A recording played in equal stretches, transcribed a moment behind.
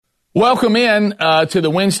Welcome in to the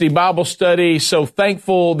Wednesday Bible study. So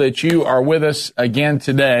thankful that you are with us again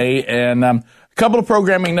today. And a couple of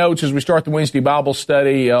programming notes as we start the Wednesday Bible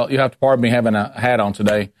study. You'll have to pardon me having a hat on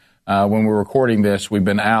today. When we're recording this, we've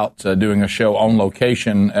been out doing a show on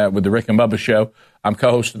location with the Rick and Bubba Show. I'm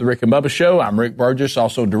co-host of the Rick and Bubba Show. I'm Rick Burgess,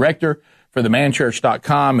 also director for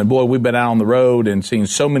themanchurch.com. And boy, we've been out on the road and seen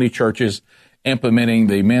so many churches implementing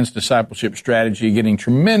the men's discipleship strategy, getting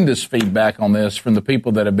tremendous feedback on this from the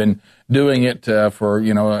people that have been doing it for,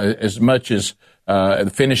 as much as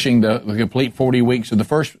finishing the complete 40 weeks of the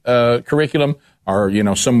first curriculum,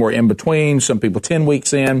 or, somewhere in between, some people 10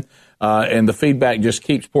 weeks in, and the feedback just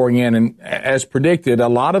keeps pouring in. And as predicted, a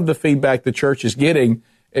lot of the feedback the church is getting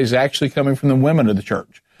is actually coming from the women of the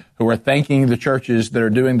church, who are thanking the churches that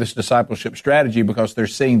are doing this discipleship strategy because they're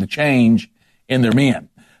seeing the change in their men.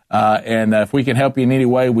 And if we can help you in any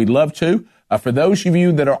way, we'd love to. For those of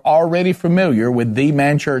you that are already familiar with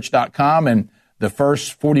themanchurch.com and the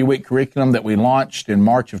first 40-week curriculum that we launched in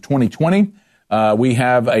March of 2020, we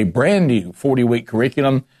have a brand new 40-week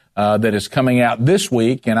curriculum that is coming out this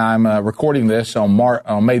week, and I'm recording this on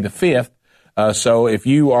May the 5th. So if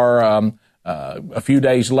you are a few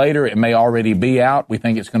days later, it may already be out. We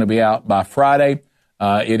think it's going to be out by Friday.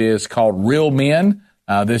 It is called Real Men.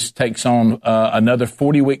 This takes on another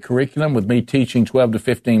 40-week curriculum with me teaching 12 to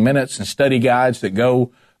 15 minutes and study guides that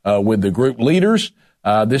go with the group leaders.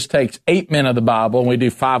 This takes 8 men of the Bible, and we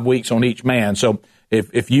do 5 weeks on each man. So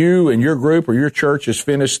if you and your group or your church has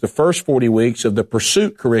finished the first 40 weeks of the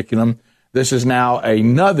Pursuit curriculum, this is now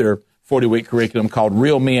another 40-week curriculum called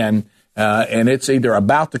Real Men, and it's either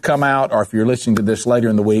about to come out, or if you're listening to this later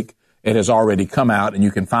in the week, it has already come out, and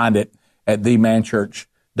you can find it at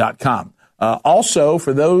themanchurch.com. Also,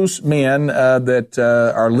 for those men that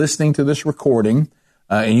are listening to this recording,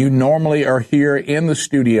 and you normally are here in the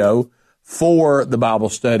studio for the Bible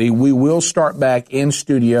study, we will start back in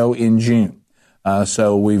studio in June.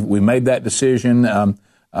 So we made that decision.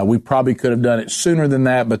 We probably could have done it sooner than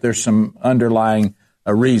that, but there's some underlying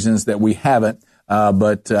reasons that we haven't.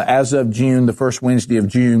 But as of June, the first Wednesday of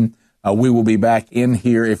June, we will be back in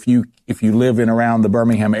here. If you live in around the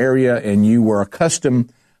Birmingham area and you were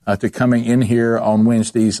accustomed to coming in here on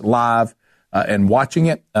Wednesdays live and watching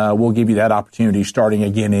it, we'll give you that opportunity starting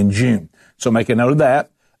again in June. So make a note of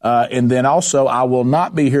that. And then also, I will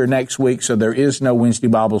not be here next week, so there is no Wednesday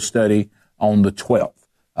Bible study on the 12th.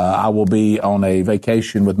 I will be on a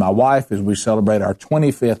vacation with my wife as we celebrate our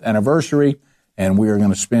 25th anniversary, and we are going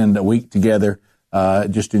to spend a week together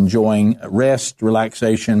just enjoying rest,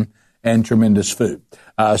 relaxation, and tremendous food.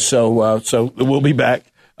 So we'll be back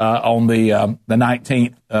on the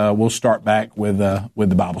 19th. We'll start back with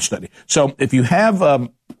the Bible study. So if you have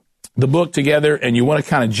the book together and you want to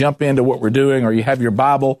kind of jump into what we're doing, or you have your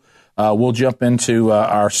Bible, we'll jump into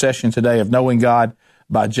our session today of Knowing God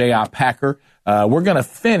by J.I. Packer. We're going to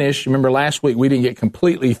finish. Remember, last week we didn't get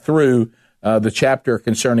completely through the chapter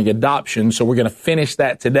concerning adoption, so we're going to finish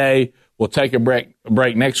that today. We'll take a break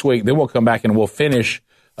next week. Then we'll come back and we'll finish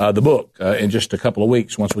the book in just a couple of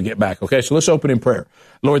weeks once we get back. Okay, so let's open in prayer.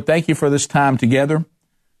 Lord, thank you for this time together.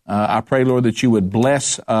 I pray, Lord, that you would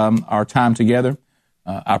bless our time together.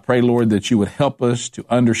 I pray, Lord, that you would help us to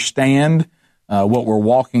understand what we're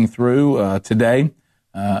walking through today.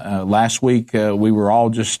 Last week, we were all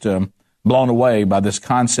just blown away by this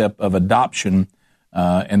concept of adoption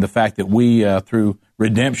and the fact that we, through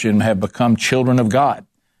redemption, have become children of God.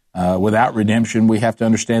 Without redemption, we have to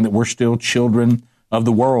understand that we're still children of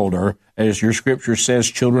the world, or as your scripture says,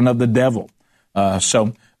 children of the devil.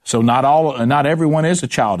 So not everyone is a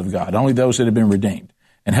child of God, only those that have been redeemed.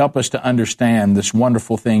 And help us to understand this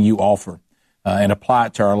wonderful thing you offer and apply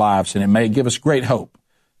it to our lives, and it may give us great hope.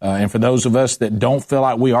 And for those of us that don't feel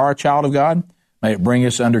like we are a child of God, may it bring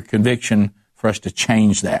us under conviction for us to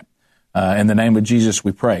change that. In the name of Jesus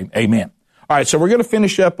we pray. Amen. All right, so we're going to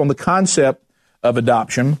finish up on the concept of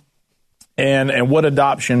adoption and what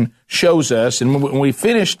adoption shows us. And when we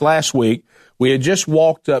finished last week, we had just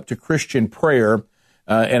walked up to Christian prayer,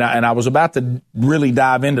 and I was about to really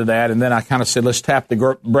dive into that, and then I kind of said, let's tap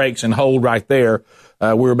the brakes and hold right there.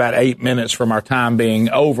 We were about 8 minutes from our time being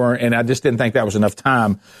over, and I just didn't think that was enough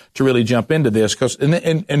time to really jump into this. And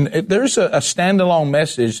there's a standalone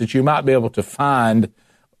message that you might be able to find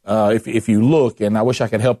if you look, and I wish I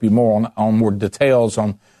could help you more on more details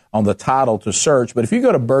on the title to search. But if you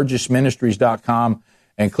go to burgessministries.com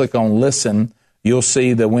and click on Listen, you'll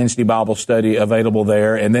see the Wednesday Bible study available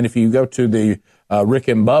there. And then if you go to the Rick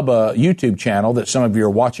and Bubba YouTube channel that some of you are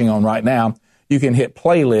watching on right now, you can hit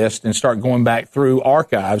playlist and start going back through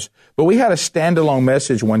archives. But we had a standalone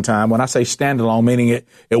message one time. When I say standalone, meaning it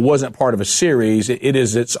wasn't part of a series. It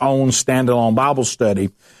is its own standalone Bible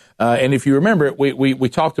study. And if you remember it, we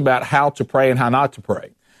talked about how to pray and how not to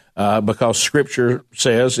pray. Because Scripture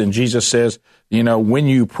says, and Jesus says, when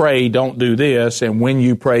you pray, don't do this, and when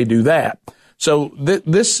you pray, do that. So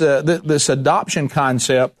this adoption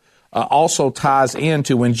concept also ties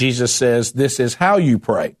into when Jesus says, this is how you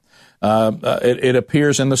pray. It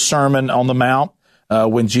appears in the Sermon on the Mount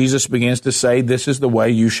when Jesus begins to say, this is the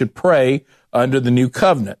way you should pray under the new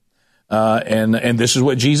covenant. And this is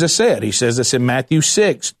what Jesus said. He says this in Matthew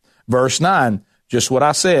 6, verse 9, just what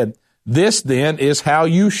I said. This then is how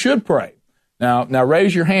you should pray. Now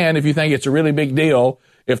raise your hand if you think it's a really big deal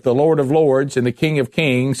if the Lord of Lords and the King of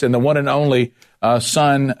Kings and the one and only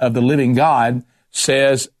Son of the living God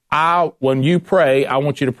says, when you pray, I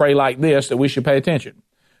want you to pray like this, that we should pay attention.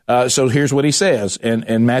 So here's what he says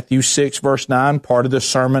in Matthew 6, verse 9, part of the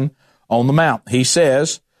Sermon on the Mount. He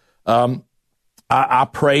says, I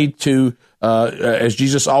prayed to, as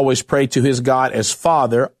Jesus always prayed to his God as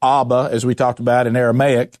Father, Abba, as we talked about in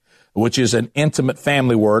Aramaic, which is an intimate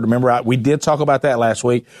family word. Remember, we did talk about that last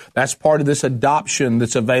week. That's part of this adoption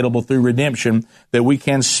that's available through redemption, that we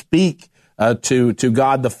can speak to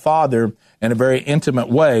God the Father in a very intimate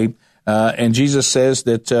way. And Jesus says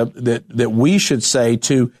that we should say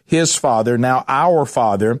to his Father, now our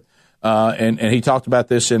Father, and he talked about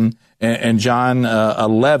this in John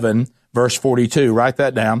 11, verse 42. Write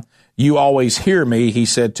that down. You always hear me, he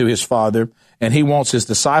said to his Father, and he wants his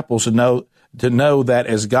disciples to know that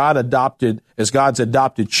as God's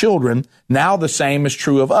adopted children, now the same is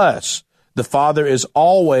true of us. The Father is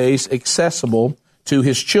always accessible to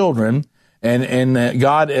his children, and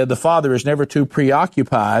God, the Father, is never too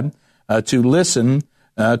preoccupied to listen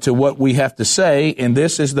to what we have to say, and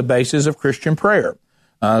this is the basis of Christian prayer.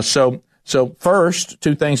 So first,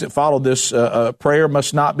 two things that follow this, prayer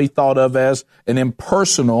must not be thought of as an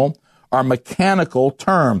impersonal or mechanical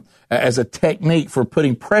term, as a technique for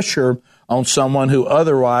putting pressure on someone who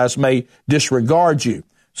otherwise may disregard you.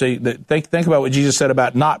 See, think about what Jesus said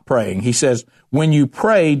about not praying. He says, when you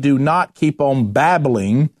pray, do not keep on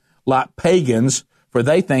babbling like pagans, for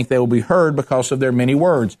they think they will be heard because of their many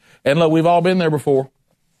words. And look, we've all been there before.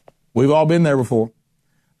 We've all been there before.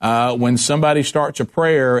 When somebody starts a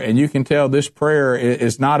prayer and you can tell this prayer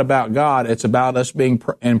is not about God, it's about us being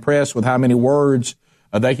impressed with how many words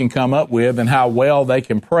they can come up with and how well they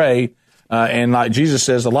can pray. And like Jesus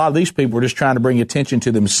says, a lot of these people are just trying to bring attention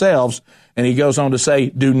to themselves. And he goes on to say,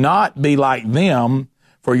 do not be like them,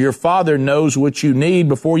 for your Father knows what you need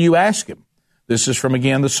before you ask him. This is from,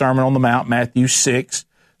 again, the Sermon on the Mount, Matthew 6,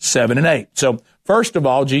 7, and 8. So first of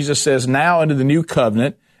all, Jesus says, now under the new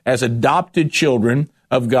covenant, as adopted children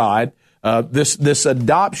of God, this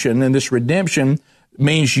adoption and this redemption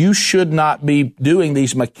means you should not be doing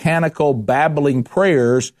these mechanical babbling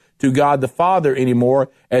prayers to God the Father anymore,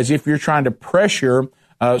 as if you're trying to pressure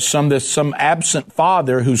some absent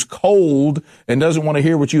father who's cold and doesn't want to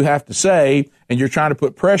hear what you have to say, and you're trying to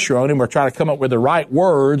put pressure on him or try to come up with the right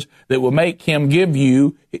words that will make him give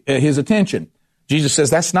you his attention. Jesus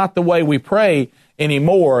says that's not the way we pray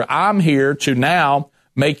anymore. I'm here to now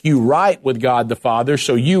make you right with God the Father,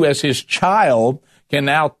 so you as his child can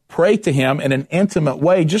now pray to him in an intimate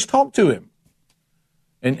way. Just talk to him.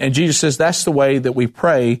 And Jesus says that's the way that we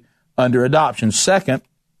pray under adoption. Second,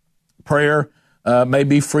 prayer may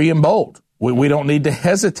be free and bold. We don't need to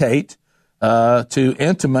hesitate to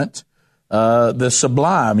intimate the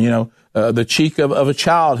sublime. The cheek of a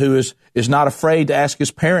child who is not afraid to ask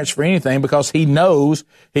his parents for anything because he knows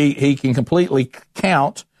he can completely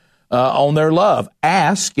count on their love.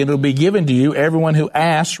 Ask, and it'll be given to you. Everyone who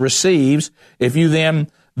asks receives. If you then,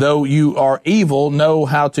 though you are evil, know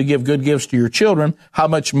how to give good gifts to your children, how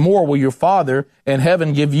much more will your Father in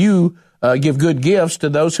heaven give good gifts to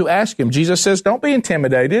those who ask him? Jesus says, don't be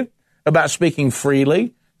intimidated about speaking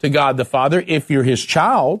freely to God the Father if you're his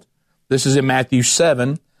child. This is in Matthew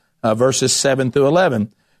 7, verses 7 through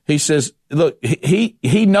 11. He says, look,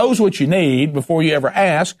 he knows what you need before you ever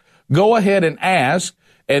ask. Go ahead and ask.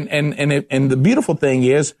 And the beautiful thing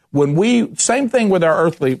is, same thing with our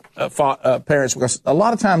earthly parents, because a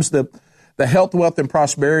lot of times the health, wealth, and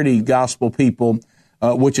prosperity gospel people,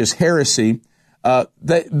 which is heresy,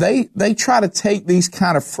 they try to take these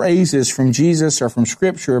kind of phrases from Jesus or from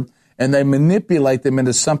Scripture, and they manipulate them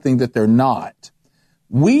into something that they're not.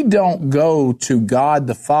 We don't go to God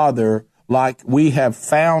the Father like we have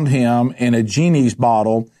found him in a genie's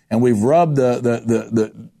bottle, and we've rubbed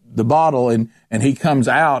the bottle, and he comes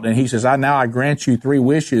out and he says, now I grant you 3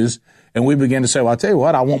 wishes. And we begin to say, well, I tell you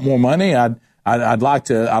what, I want more money. I'd like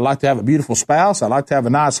to have a beautiful spouse. I'd like to have a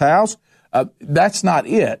nice house. That's not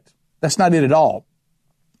it. That's not it at all.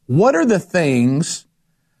 What are the things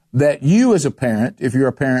that you as a parent, if you're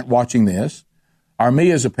a parent watching this, or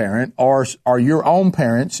me as a parent, or your own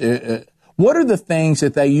parents, what are the things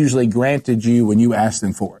that they usually granted you when you asked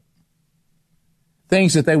them for it?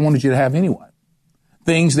 Things that they wanted you to have anyway.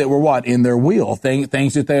 Things that were what? In their will.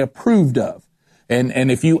 Things that they approved of.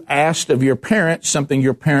 And if you asked of your parent something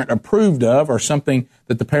your parent approved of, or something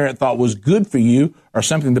that the parent thought was good for you, or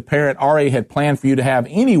something the parent already had planned for you to have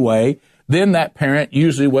anyway, then that parent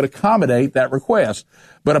usually would accommodate that request.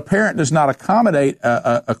 But a parent does not accommodate,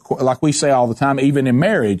 like we say all the time, even in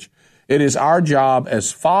marriage. It is our job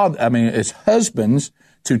as as husbands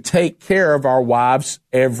to take care of our wives'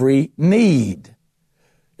 every need.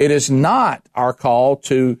 It is not our call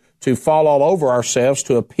to fall all over ourselves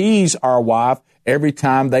to appease our wife every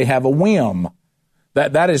time they have a whim.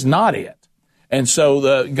 That is not it. And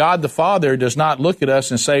so God the Father does not look at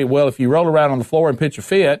us and say, well, if you roll around on the floor and pitch a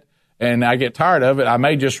fit and I get tired of it, I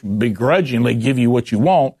may just begrudgingly give you what you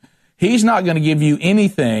want. He's not going to give you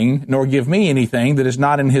anything, nor give me anything that is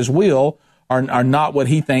not in his will or not what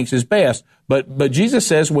he thinks is best. But Jesus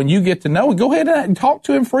says when you get to know him, go ahead and talk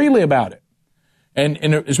to him freely about it. And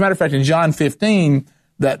as a matter of fact, in John 15,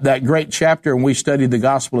 that great chapter, when we studied the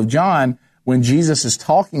Gospel of John, when Jesus is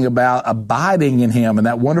talking about abiding in him, and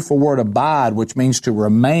that wonderful word abide, which means to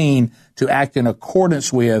remain, to act in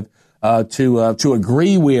accordance with, to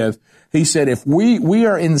agree with, he said, if we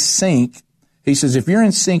are in sync, he says, if you're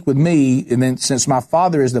in sync with me, and then since my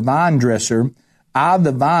Father is the vine dresser, I,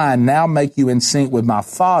 the vine, now make you in sync with my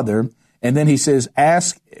Father. And then he says,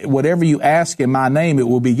 ask whatever you ask in my name, it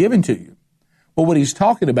will be given to you. Well, what he's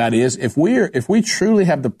talking about is if we truly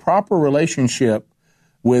have the proper relationship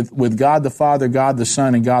with God the Father, God the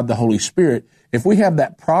Son, and God the Holy Spirit, if we have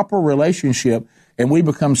that proper relationship and we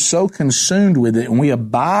become so consumed with it and we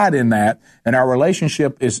abide in that, and our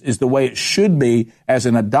relationship is the way it should be as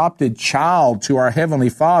an adopted child to our Heavenly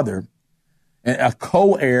Father, a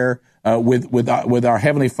co-heir with our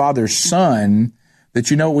Heavenly Father's Son, that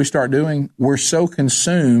you know what we start doing? We're so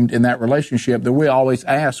consumed in that relationship that we always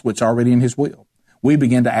ask what's already in his will. We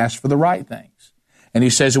begin to ask for the right things. And he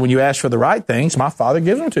says that when you ask for the right things, my Father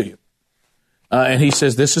gives them to you. And he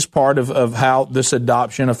says this is part of how this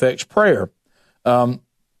adoption affects prayer.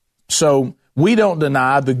 So we don't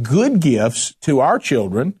deny the good gifts to our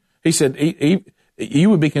children. He said, you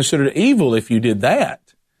would be considered evil if you did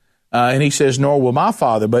that. And he says, nor will my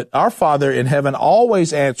Father. But our Father in heaven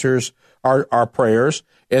always answers our prayers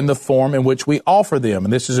in the form in which we offer them.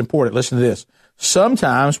 And this is important. Listen to this.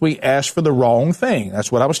 Sometimes we ask for the wrong thing.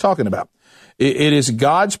 That's what I was talking about. It is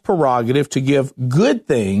God's prerogative to give good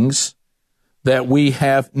things that we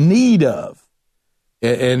have need of.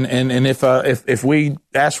 And if we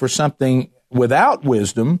ask for something without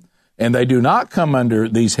wisdom and they do not come under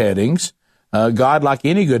these headings, God, like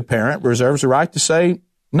any good parent, reserves the right to say,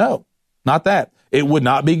 no, not that. It would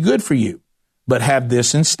not be good for you, but have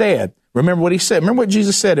this instead. Remember what he said. Remember what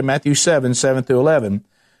Jesus said in Matthew 7:7-11.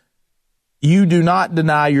 You do not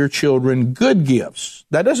deny your children good gifts.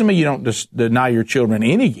 That doesn't mean you don't just deny your children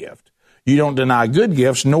any gift. You don't deny good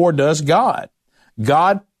gifts, nor does God.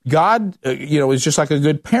 God, is just like a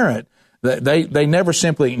good parent. They never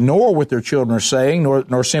simply ignore what their children are saying,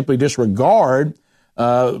 nor simply disregard.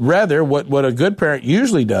 Rather, what a good parent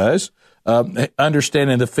usually does,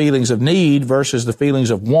 understanding the feelings of need versus the feelings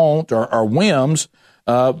of want or whims.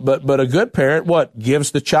 But a good parent, gives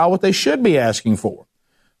the child what they should be asking for.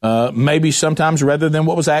 Maybe sometimes rather than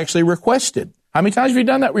what was actually requested. How many times have you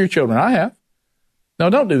done that with your children? I have. No,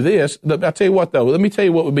 don't do this. I'll tell you what, though. Let me tell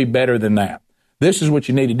you what would be better than that. This is what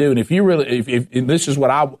you need to do. And if you really, if this is what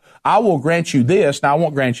I will grant you this, now I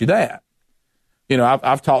won't grant you that. You know,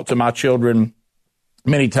 I've talked to my children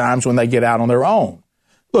many times when they get out on their own.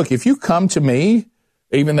 Look, if you come to me,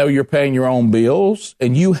 even though you're paying your own bills,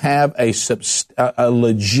 and you have a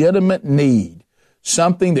legitimate need,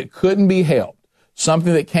 something that couldn't be helped,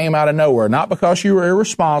 something that came out of nowhere, not because you were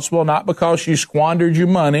irresponsible, not because you squandered your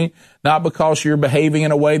money, not because you're behaving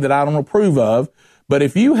in a way that I don't approve of, but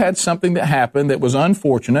if you had something that happened that was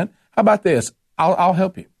unfortunate, how about this? I'll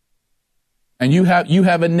help you. And you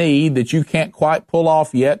have a need that you can't quite pull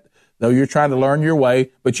off yet, though you're trying to learn your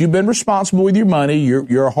way, but you've been responsible with your money.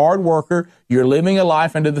 You're a hard worker. You're living a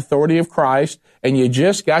life under the authority of Christ, and you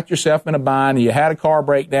just got yourself in a bind, and you had a car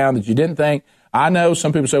breakdown that you didn't think. I know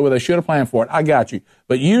some people say, well, they should have planned for it. I got you.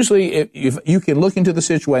 But usually if you can look into the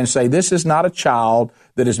situation and say, this is not a child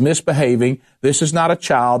that is misbehaving. This is not a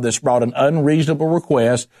child that's brought an unreasonable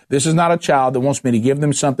request. This is not a child that wants me to give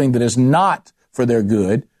them something that is not for their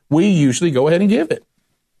good. we usually go ahead and give it.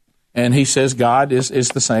 And he says God is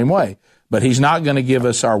the same way. But he's not going to give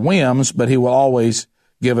us our whims, but he will always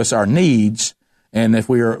give us our needs. And if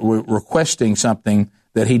we're requesting something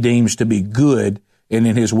that he deems to be good and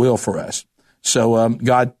in his will for us. So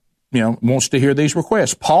God, wants to hear these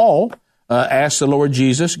requests. Paul asked the Lord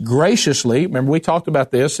Jesus graciously, remember we talked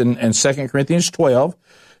about this in 2 Corinthians 12,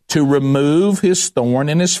 to remove his thorn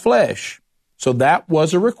in his flesh. So that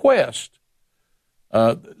was a request.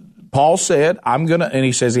 Paul said, and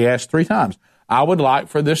he says he asked 3 times, I would like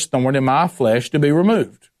for this thorn in my flesh to be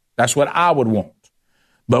removed. That's what I would want.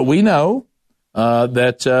 But we know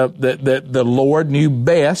that the Lord knew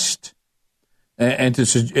best, and to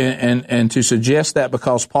suggest that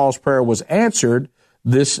because Paul's prayer was answered,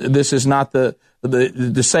 this is not to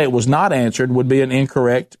say it was not answered would be an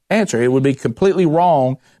incorrect answer. It would be completely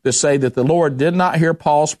wrong to say that the Lord did not hear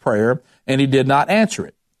Paul's prayer and he did not answer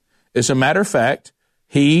it. As a matter of fact,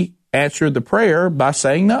 he answered the prayer by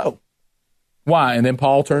saying no. Why? And then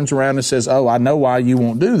Paul turns around and says, I know why you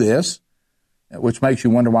won't do this, which makes you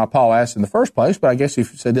wonder why Paul asked in the first place, but I guess he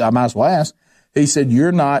said, I might as well ask. He said,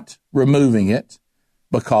 you're not removing it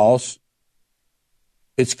because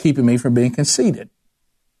it's keeping me from being conceited.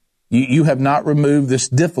 You have not removed this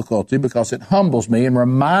difficulty because it humbles me and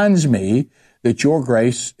reminds me that your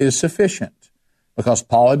grace is sufficient. Because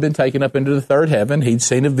Paul had been taken up into the third heaven. He'd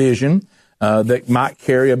seen a vision that might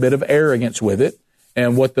carry a bit of arrogance with it.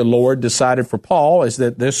 And what the Lord decided for Paul is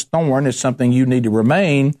that this thorn is something you need to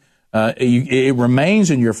remain. It remains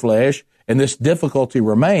in your flesh, and this difficulty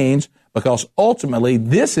remains because ultimately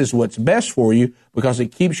this is what's best for you because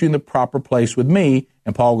it keeps you in the proper place with me.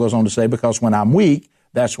 And Paul goes on to say, because when I'm weak,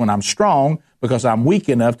 that's when I'm strong, because I'm weak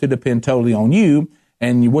enough to depend totally on you.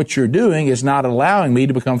 And what you're doing is not allowing me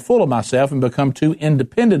to become full of myself and become too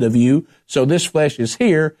independent of you. So this flesh is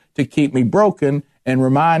here to keep me broken and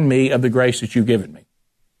remind me of the grace that you've given me.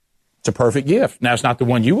 It's a perfect gift. Now, it's not the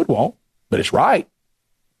one you would want, but it's right.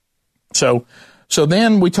 So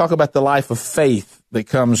then we talk about the life of faith that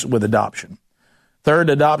comes with adoption. Third,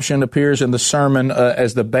 adoption appears in the sermon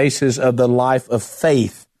as the basis of the life of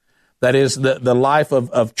faith. That is the life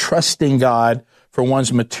of trusting God for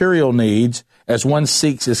one's material needs as one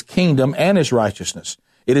seeks his kingdom and his righteousness.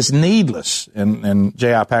 It is needless, and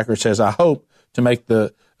J.I. Packer says, I hope to make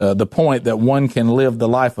the point that one can live the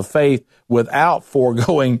life of faith without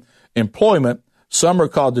foregoing employment. Some are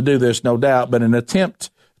called to do this, no doubt, but an attempt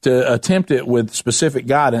it with specific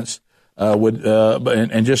guidance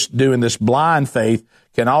and just doing this blind faith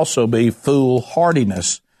can also be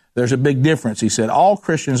foolhardiness. There's a big difference. He said all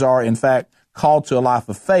Christians are, in fact, called to a life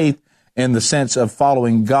of faith in the sense of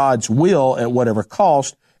following God's will at whatever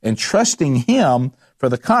cost and trusting him for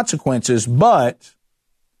the consequences, but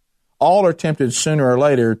all are tempted sooner or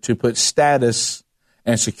later to put status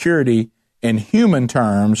and security in human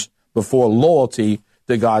terms before loyalty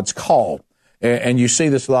to God's call. And you see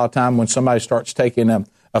this a lot of time when somebody starts taking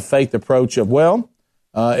a faith approach of,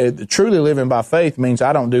 truly living by faith means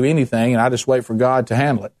I don't do anything and I just wait for God to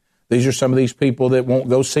handle it. These are some of these people that won't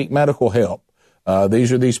go seek medical help.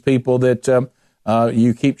 These are these people that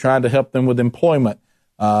you keep trying to help them with employment.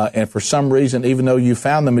 And for some reason, even though you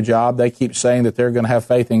found them a job, they keep saying that they're going to have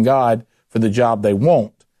faith in God for the job they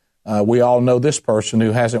want. We all know this person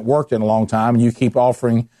who hasn't worked in a long time, and you keep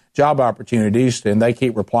offering job opportunities, and they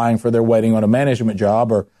keep replying for they're waiting on a management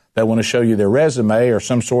job, or they want to show you their resume or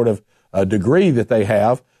some sort of degree that they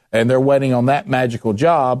have, and they're waiting on that magical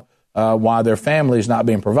job while their family is not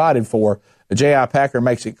being provided for. J.I. Packer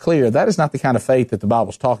makes it clear that is not the kind of faith that the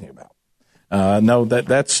Bible's talking about.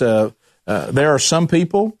 There are some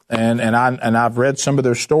people, and I've read some of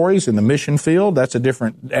their stories in the mission field. That's a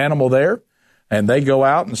different animal there. And they go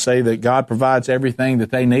out and say that God provides everything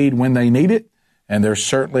that they need when they need it. And there's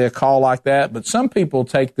certainly a call like that. But some people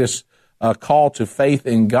take this call to faith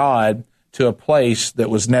in God to a place that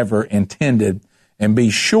was never intended. And be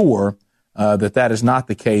sure that is not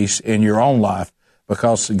the case in your own life,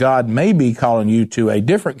 because God may be calling you to a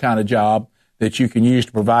different kind of job that you can use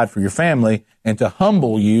to provide for your family and to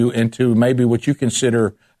humble you into maybe what you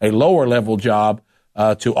consider a lower level job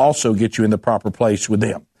to also get you in the proper place with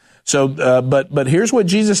them. So, but here's what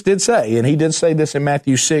Jesus did say, and he did say this in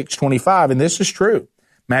Matthew 6:25, and this is true.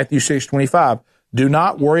 Matthew 6:25, do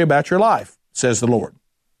not worry about your life, says the Lord,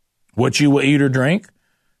 what you will eat or drink,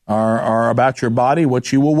 or about your body,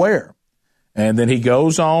 what you will wear. And then he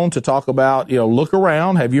goes on to talk about, look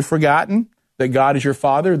around. Have you forgotten that God is your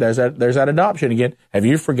Father? There's that adoption again. Have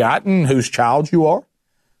you forgotten whose child you are?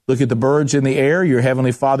 Look at the birds in the air. Your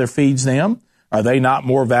heavenly Father feeds them. Are they not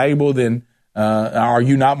more valuable than? Are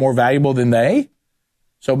you not more valuable than they?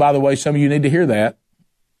 So, by the way, some of you need to hear that.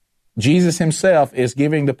 Jesus himself is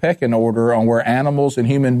giving the pecking order on where animals and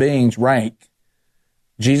human beings rank.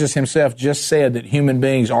 Jesus himself just said that human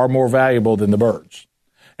beings are more valuable than the birds,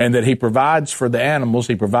 and that he provides for the animals,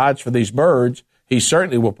 he provides for these birds, he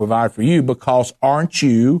certainly will provide for you, because aren't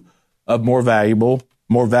you of more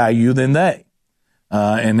value than they?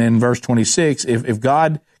 And then verse 26, if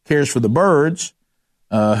God cares for the birds,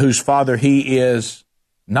 whose father he is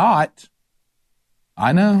not,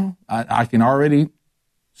 I know, I can already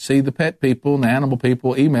see the pet people and the animal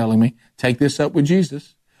people emailing me, take this up with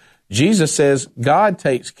Jesus. Jesus says God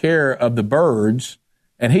takes care of the birds,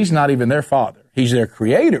 and he's not even their father. He's their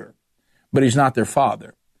creator, but he's not their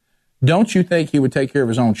father. Don't you think he would take care of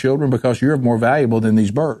his own children, because you're more valuable than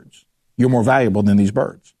these birds? You're more valuable than these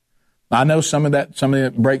birds. I know some of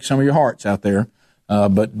that breaks some of your hearts out there,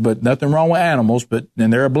 but nothing wrong with animals,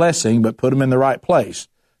 and they're a blessing, but put them in the right place.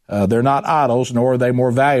 They're not idols, nor are they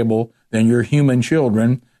more valuable than your human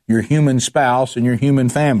children, your human spouse, and your human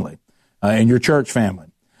family, and your church family.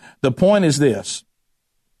 The point is this.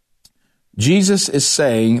 Jesus is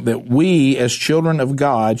saying that we, as children of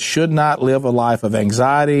God, should not live a life of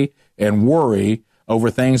anxiety and worry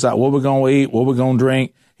over things like what we're going to eat, what we're going to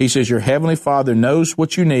drink. He says your heavenly Father knows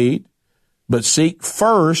what you need, but seek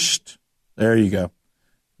first, there you go,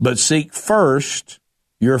 but seek first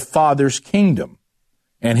your Father's kingdom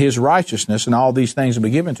and his righteousness, and all these things will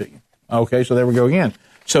be given to you. Okay, so there we go again.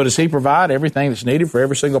 So does he provide everything that's needed for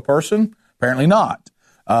every single person? Apparently not.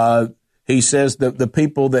 He says that the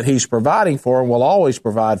people that he's providing for and will always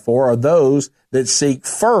provide for are those that seek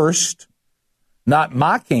first, not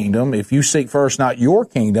my kingdom, if you seek first not your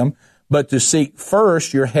kingdom, but to seek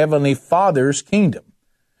first your heavenly Father's kingdom.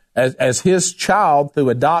 As his child through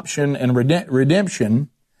adoption and redemption,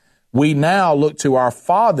 we now look to our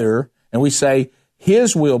Father and we say,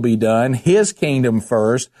 his will be done, his kingdom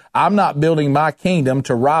first. I'm not building my kingdom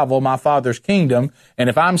to rival my Father's kingdom. And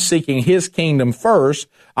if I'm seeking his kingdom first,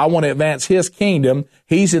 I want to advance his kingdom.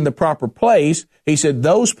 He's in the proper place. He said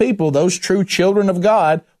those people, those true children of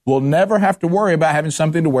God, will never have to worry about having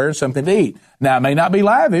something to wear and something to eat. Now, it may not be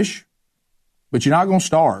lavish, but you're not going to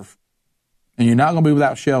starve. And you're not going to be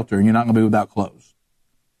without shelter, and you're not going to be without clothes.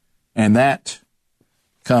 And that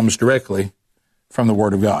comes directly from the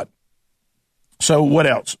Word of God. So what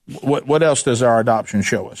else? What else does our adoption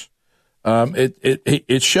show us?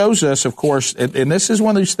 It shows us, of course, and this is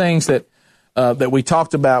one of these things that we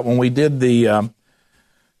talked about when we did the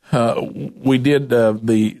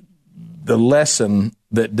lesson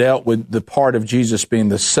that dealt with the part of Jesus being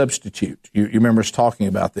the substitute. You remember us talking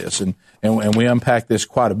about this, and we unpacked this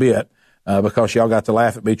quite a bit because y'all got to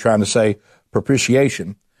laugh at me trying to say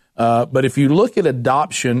propitiation. But if you look at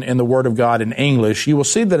adoption in the Word of God in English, you will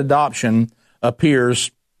see that adoption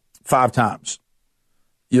appears 5 times.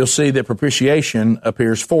 You'll see that propitiation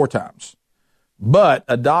appears 4 times. But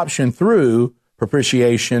adoption through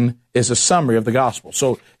propitiation is a summary of the gospel.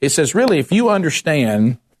 So it says, really, if you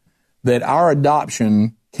understand that our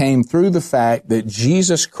adoption came through the fact that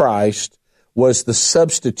Jesus Christ was the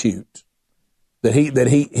substitute, that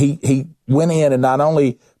he went in and not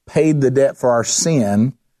only paid the debt for our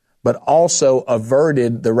sin, but also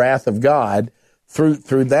averted the wrath of God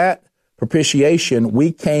through that propitiation,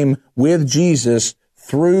 we came with Jesus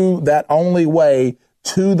through that only way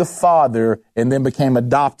to the Father and then became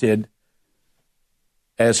adopted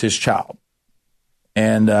as his child.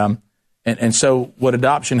 And so what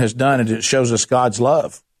adoption has done is it shows us God's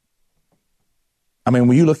love. I mean,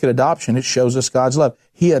 when you look at adoption, it shows us God's love.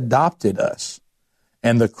 He adopted us.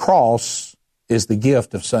 And the cross is the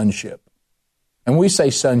gift of sonship. And when we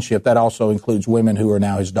say sonship, that also includes women who are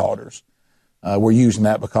now his daughters. We're using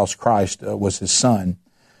that because Christ was his son.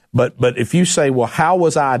 But if you say, well, how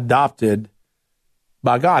was I adopted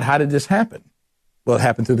by God? How did this happen? Well, it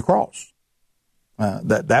happened through the cross.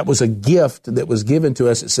 That was a gift that was given to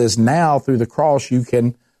us. It says now through the cross you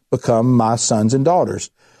can become my sons and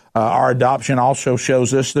daughters. Our adoption also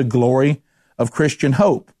shows us the glory of Christian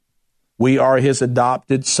hope. We are his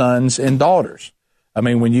adopted sons and daughters. I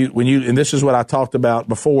mean, when you, and this is what I talked about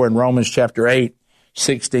before in Romans chapter 8,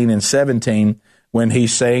 16 and 17, when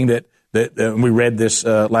he's saying that we read this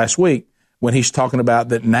last week, when he's talking about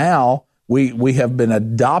that now we have been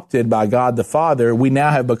adopted by God the Father. We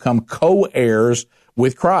now have become co-heirs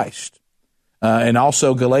with Christ. And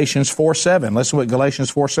also Galatians 4:7. Listen to what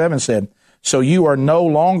Galatians 4:7 said. So you are no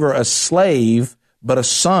longer a slave, but a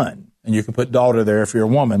son. And you can put daughter there if you're a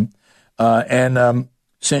woman.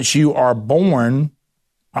 Since you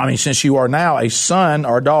are now a son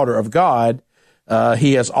or daughter of God,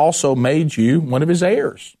 he has also made you one of his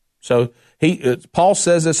heirs. So Paul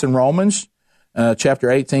says this in Romans chapter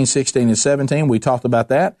 18, 16, and 17. We talked about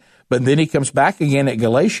that. But then he comes back again at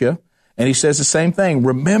Galatia, and he says the same thing.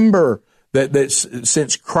 Remember that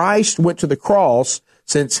since Christ went to the cross,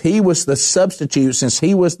 since he was the substitute, since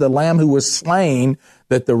he was the lamb who was slain,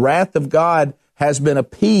 that the wrath of God has been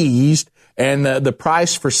appeased and the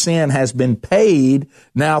price for sin has been paid.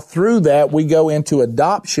 Now through that, we go into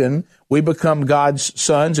adoption. We become God's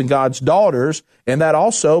sons and God's daughters, and that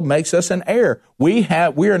also makes us an heir. We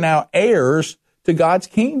are now heirs to God's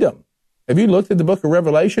kingdom. Have you looked at the book of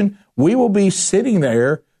Revelation? We will be sitting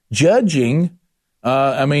there judging,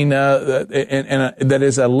 that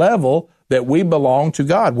is a level that we belong to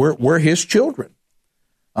God. We're His children.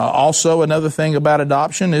 Also, another thing about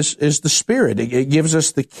adoption is the Spirit. It gives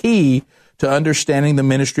us the key to understanding the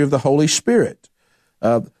ministry of the Holy Spirit.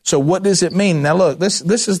 So what does it mean? Now look, this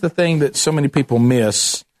is the thing that so many people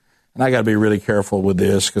miss, and I got to be really careful with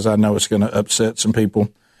this because I know it's going to upset some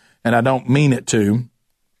people, and I don't mean it to.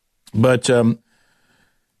 But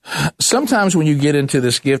sometimes when you get into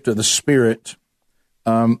this gift of the Spirit,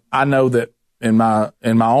 I know that in my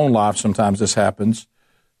own life sometimes this happens.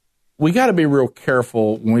 We got to be real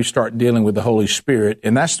careful when we start dealing with the Holy Spirit,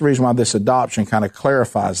 and that's the reason why this adoption kind of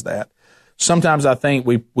clarifies that. Sometimes I think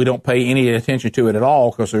we don't pay any attention to it at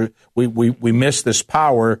all because we miss this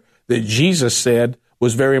power that Jesus said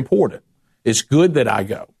was very important. It's good that I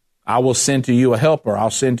go. I will send to you a helper. I'll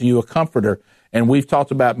send to you a comforter. And we've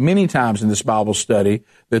talked about many times in this Bible study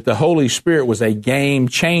that the Holy Spirit was a game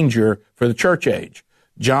changer for the church age.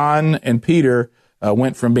 John and Peter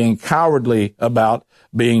went from being cowardly about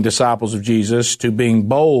being disciples of Jesus to being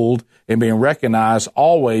bold and being recognized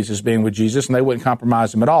always as being with Jesus, and they wouldn't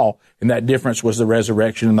compromise him at all. And that difference was the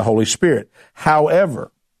resurrection and the Holy Spirit.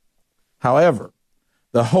 However,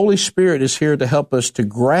 the Holy Spirit is here to help us to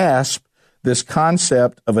grasp this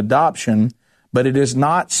concept of adoption, but it is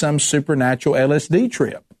not some supernatural LSD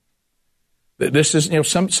trip. This is,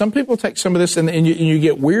 some people take some of this and you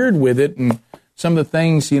get weird with it, and some of the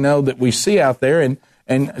things, that we see out there,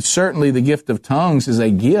 and certainly the gift of tongues is a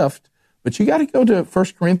gift, but you got to go to 1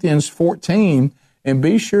 Corinthians 14 and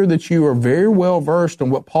be sure that you are very well versed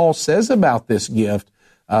on what Paul says about this gift.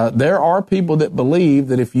 There are people that believe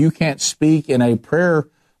that if you can't speak in a prayer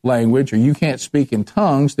language or you can't speak in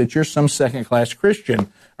tongues, that you're some second-class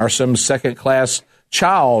Christian or some second-class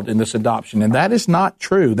child in this adoption, and that is not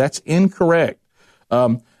true. That's incorrect.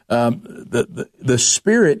 The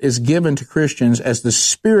Spirit is given to Christians as the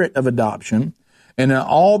Spirit of adoption, and in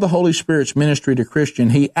all the Holy Spirit's ministry to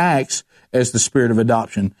Christian, He acts as the Spirit of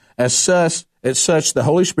adoption. As such, the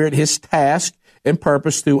Holy Spirit, His task and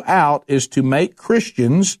purpose throughout is to make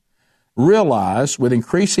Christians realize with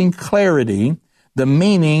increasing clarity the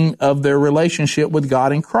meaning of their relationship with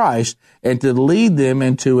God in Christ and to lead them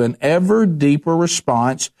into an ever deeper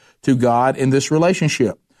response to God in this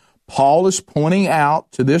relationship. Paul is pointing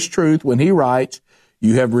out to this truth when he writes,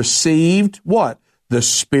 you have received what? The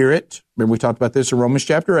Spirit. Remember we talked about this in Romans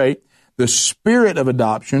chapter 8. The Spirit of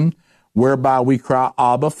adoption, whereby we cry,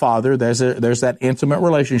 Abba, Father. There's that intimate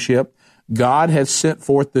relationship. God has sent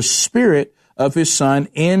forth the Spirit of His Son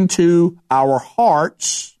into our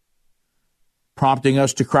hearts, prompting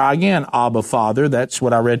us to cry again, Abba, Father. That's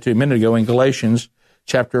what I read to you a minute ago in Galatians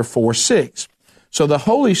chapter 4:6. So the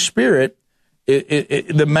Holy Spirit,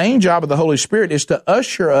 the main job of the Holy Spirit is to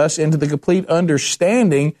usher us into the complete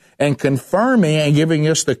understanding and confirming and giving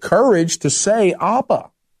us the courage to say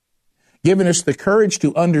Abba, giving us the courage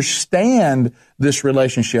to understand this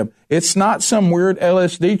relationship. It's not some weird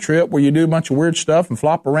LSD trip where you do a bunch of weird stuff and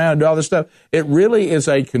flop around and do all this stuff. It really is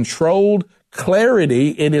a controlled clarity.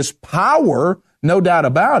 It is power, no doubt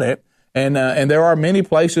about it. And there are many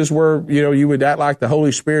places where, you would act like the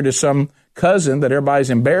Holy Spirit is some cousin that everybody's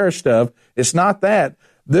embarrassed of. It's not that.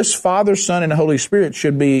 This Father, Son, and the Holy Spirit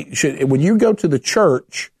should when you go to the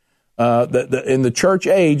church, in the church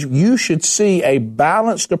age, you should see a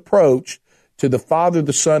balanced approach to the Father,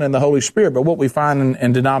 the Son, and the Holy Spirit. But what we find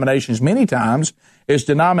in denominations many times is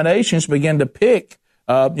denominations begin to pick,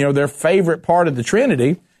 their favorite part of the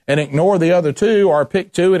Trinity and ignore the other two, or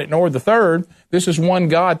pick two and ignore the third. This is one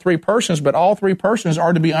God, three persons, but all three persons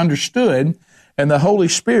are to be understood. And the Holy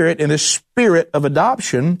Spirit and this Spirit of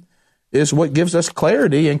adoption is what gives us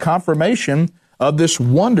clarity and confirmation of this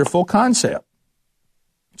wonderful concept.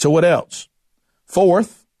 So what else?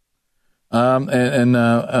 Fourth,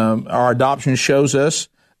 our adoption shows us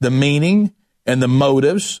the meaning and the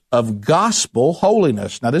motives of gospel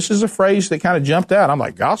holiness. Now, this is a phrase that kind of jumped out. I'm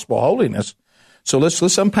like, gospel holiness? So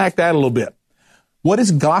let's unpack that a little bit. What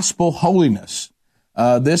is gospel holiness?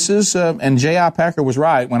 This is, and J.I. Packer was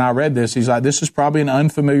right when I read this. He's like, this is probably an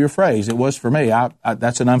unfamiliar phrase. It was for me.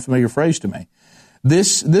 That's an unfamiliar phrase to me.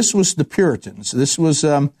 This was the Puritans. This was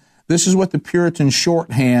This is what the Puritan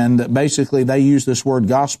shorthand, basically they use this word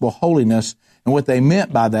gospel holiness, and what they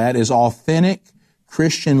meant by that is authentic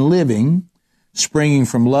Christian living, springing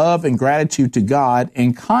from love and gratitude to God,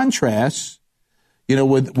 in contrast,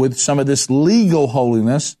 with some of this legal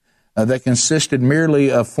holiness that consisted merely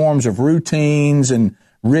of forms of routines and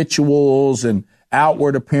rituals and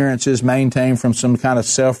outward appearances maintained from some kind of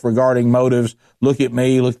self-regarding motives. Look at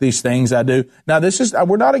me, look at these things I do. Now,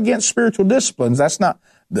 we're not against spiritual disciplines. That's not,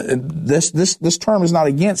 this term is not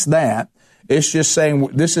against that. It's just saying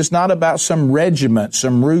this is not about some regiment,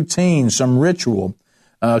 some routine, some ritual.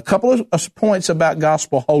 A couple of points about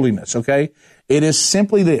gospel holiness, okay? It is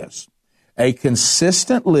simply this: a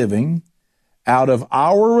consistent living out of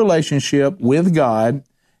our relationship with God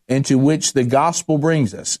into which the gospel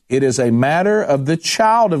brings us. It is a matter of the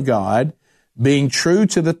child of God being true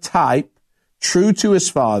to the type, true to his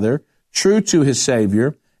Father, true to his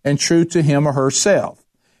Savior, and true to him or herself.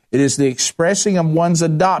 It is the expressing of one's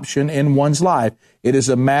adoption in one's life. It is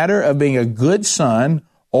a matter of being a good son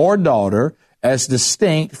or daughter, as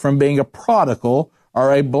distinct from being a prodigal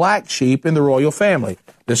or a black sheep in the royal family.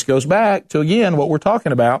 This goes back to, again, what we're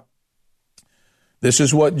talking about. This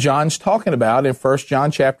is what John's talking about in 1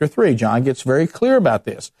 John chapter 3. John gets very clear about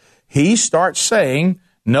this. He starts saying,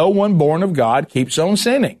 no one born of God keeps on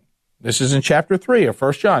sinning. This is in chapter 3 of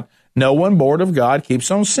 1 John. No one born of God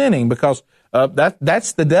keeps on sinning, because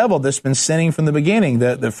that's the devil that's been sinning from the beginning,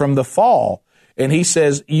 from the fall. And he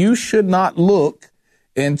says, you should not look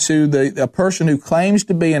into a person who claims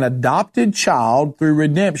to be an adopted child through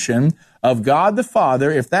redemption of God the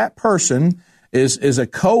Father. If that person is a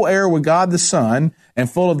co-heir with God the Son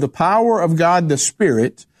and full of the power of God the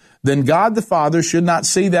Spirit, then God the Father should not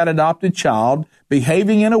see that adopted child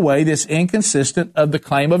behaving in a way that's inconsistent of the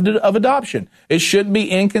claim of adoption. It shouldn't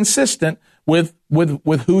be inconsistent with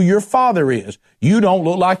who your father is. You don't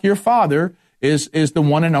look like your father is the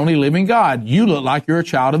one and only living God. You look like you're a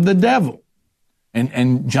child of the devil.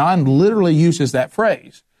 And John literally uses that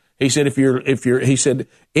phrase. He said, he said,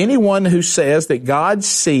 anyone who says that God's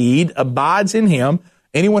seed abides in him,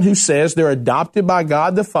 anyone who says they're adopted by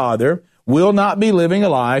God the Father, will not be living a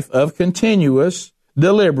life of continuous,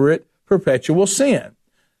 deliberate, perpetual sin.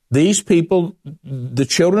 These people, the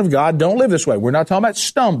children of God, don't live this way. We're not talking about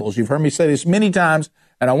stumbles. You've heard me say this many times,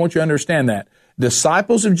 and I want you to understand that.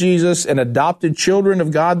 Disciples of Jesus and adopted children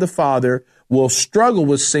of God the Father will struggle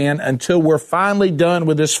with sin until we're finally done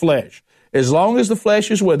with this flesh. As long as the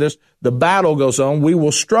flesh is with us, the battle goes on. We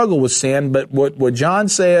will struggle with sin, but what John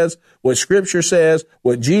says, what Scripture says,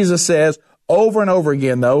 what Jesus says, over and over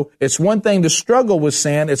again, though, it's one thing to struggle with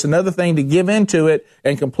sin. It's another thing to give into it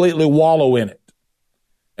and completely wallow in it.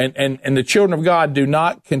 And the children of God do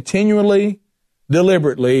not continually,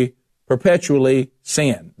 deliberately, perpetually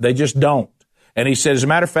sin. They just don't. And he said, as a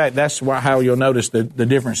matter of fact, that's how you'll notice the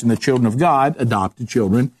difference in the children of God, adopted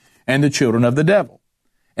children, and the children of the devil.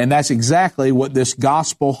 And that's exactly what this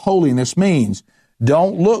gospel holiness means.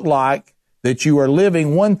 Don't look like that you are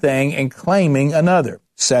living one thing and claiming another.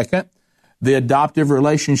 Second, the adoptive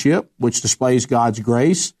relationship, which displays God's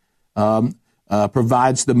grace,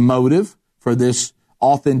 provides the motive for this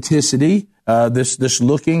authenticity, this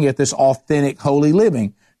looking at this authentic holy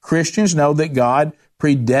living. Christians know that God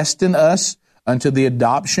predestined us unto the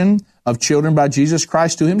adoption of children by Jesus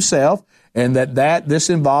Christ to himself, and this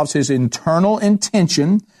involves his internal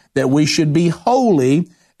intention that we should be holy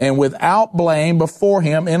and without blame before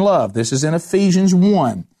him in love. This is in Ephesians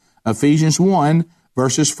 1. Ephesians 1,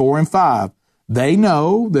 verses 4 and 5. They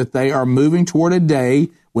know that they are moving toward a day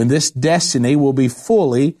when this destiny will be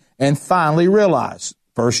fully and finally realized.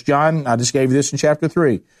 1 John, I just gave you this in chapter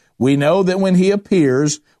 3. We know that when he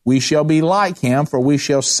appears, we shall be like him, for we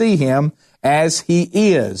shall see him as he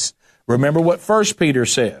is. Remember what 1 Peter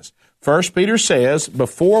says. 1 Peter says,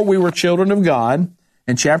 before we were children of God,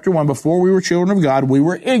 in chapter 1, before we were children of God, we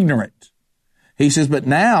were ignorant. He says, but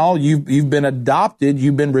now you've been adopted,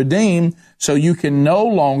 you've been redeemed, so you can no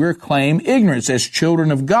longer claim ignorance. As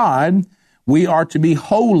children of God, we are to be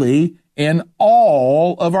holy in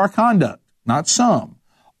all of our conduct, not some,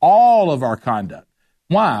 all of our conduct.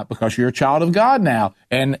 Why? Because you're a child of God now,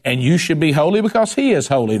 and you should be holy because he is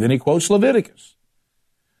holy. Then he quotes Leviticus.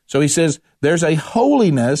 So he says there's a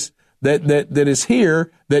holiness that is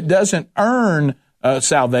here that doesn't earn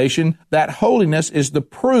salvation. That holiness is the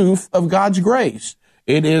proof of God's grace.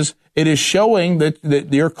 It is showing that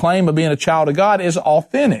your claim of being a child of God is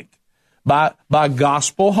authentic by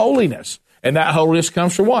gospel holiness. And that holiness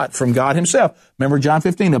comes from what? From God himself. Remember John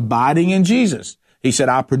 15, abiding in Jesus. He said,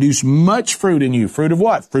 I produce much fruit in you. Fruit of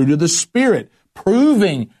what? Fruit of the Spirit,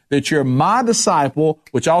 proving that you're my disciple,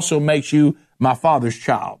 which also makes you my Father's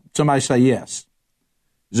child. Somebody say yes.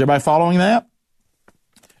 Is everybody following that?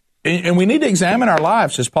 And we need to examine our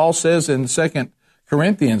lives, as Paul says in 2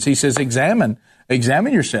 Corinthians. He says, examine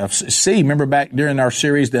yourself. See, remember back during our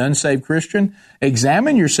series, The Unsaved Christian?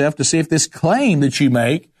 Examine yourself to see if this claim that you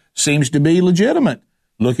make seems to be legitimate.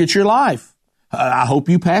 Look at your life. I hope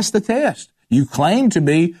you pass the test. You claim to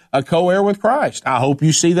be a co-heir with Christ. I hope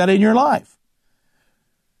you see that in your life.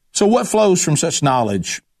 So what flows from such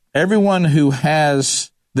knowledge? Everyone who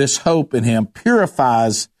has this hope in him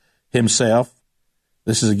purifies himself.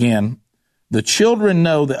 This is again, the children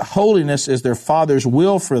know that holiness is their Father's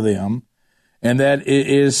will for them, and that it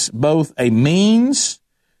is both a means,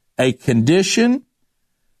 a condition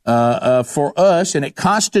for us, and it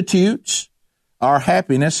constitutes our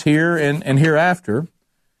happiness here and hereafter.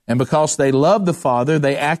 And because they love the Father,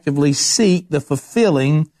 they actively seek the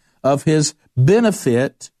fulfilling of His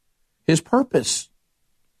benefit, His purpose.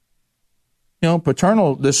 You know,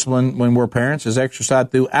 paternal discipline when we're parents is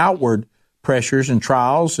exercised through outward pressures and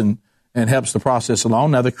trials and helps the process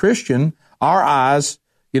along. Now, the Christian, our eyes,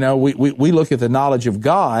 you know, we look at the knowledge of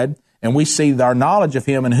God and we see our knowledge of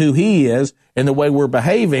Him and who He is and the way we're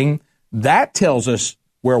behaving. That tells us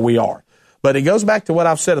where we are. But it goes back to what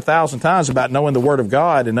I've said 1,000 times about knowing the Word of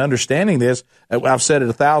God and understanding this. I've said it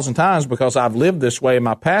 1,000 times because I've lived this way in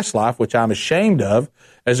my past life, which I'm ashamed of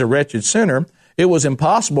as a wretched sinner. It was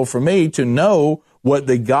impossible for me to know what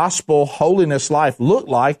the gospel holiness life looked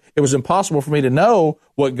like. It was impossible for me to know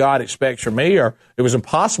what God expects from me, or it was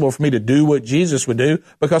impossible for me to do what Jesus would do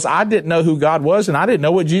because I didn't know who God was and I didn't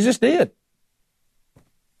know what Jesus did.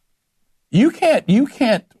 You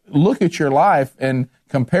can't look at your life and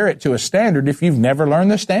compare it to a standard if you've never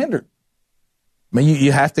learned the standard. I mean,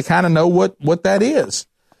 you have to kind of know what that is.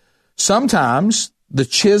 Sometimes the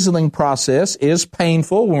chiseling process is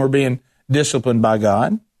painful when we're being disciplined by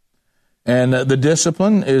God. And the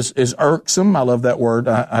discipline is irksome. I love that word.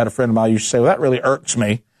 I had a friend of mine who used to say, well, that really irks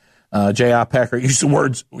me. J.I. Packer used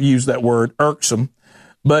that word, irksome.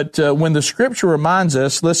 But when the Scripture reminds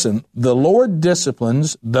us, listen, the Lord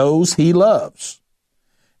disciplines those He loves,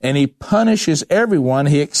 and He punishes everyone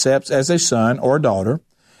He accepts as a son or daughter.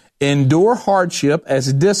 Endure hardship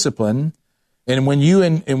as discipline, and when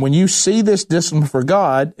you see this discipline for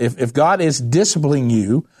God, if God is disciplining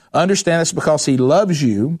you, understand it's because He loves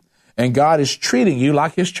you, and God is treating you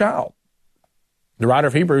like His child. The writer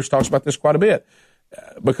of Hebrews talks about this quite a bit,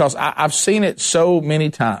 because I've seen it so many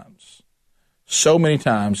times,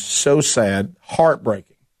 so sad,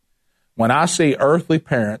 heartbreaking, when I see earthly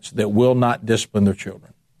parents that will not discipline their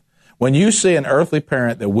children. When you see an earthly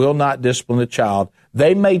parent that will not discipline a child,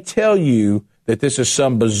 they may tell you that this is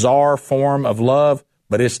some bizarre form of love,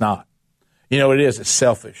 but it's not. You know what it is? It's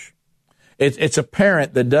selfish. It's a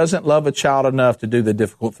parent that doesn't love a child enough to do the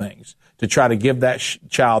difficult things, to try to give that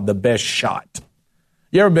child the best shot.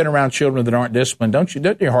 You ever been around children that aren't disciplined?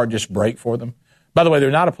 Doesn't your heart just break for them? By the way, they're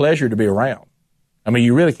not a pleasure to be around. I mean,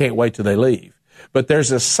 you really can't wait till they leave. But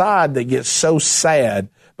there's a side that gets so sad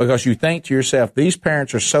because you think to yourself, these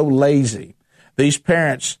parents are so lazy. These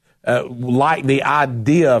parents like the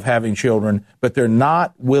idea of having children, but they're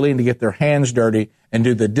not willing to get their hands dirty and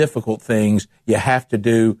do the difficult things you have to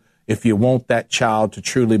do if you want that child to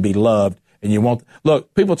truly be loved. And you want,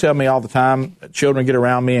 look, people tell me all the time, children get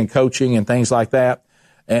around me in coaching and things like that,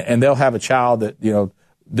 and they'll have a child that, you know,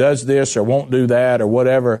 does this or won't do that or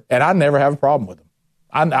whatever, and I never have a problem with them.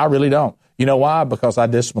 I really don't. You know why? Because I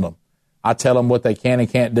discipline them. I tell them what they can and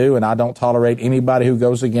can't do, and I don't tolerate anybody who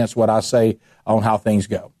goes against what I say on how things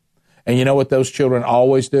go. And you know what those children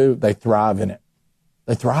always do? They thrive in it.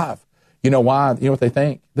 They thrive. You know why? You know what they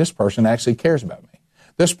think? This person actually cares about me.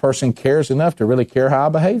 This person cares enough to really care how I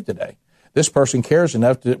behave today. This person cares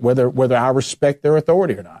enough to whether I respect their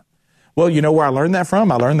authority or not. Well, you know where I learned that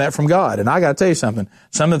from? I learned that from God. And I got to tell you something.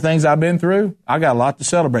 Some of the things I've been through, I got a lot to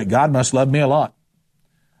celebrate. God must love me a lot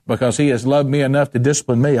because He has loved me enough to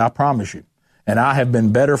discipline me, I promise you. And I have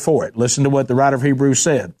been better for it. Listen to what the writer of Hebrews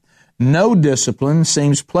said. No discipline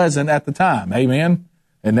seems pleasant at the time. Amen?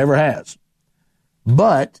 It never has.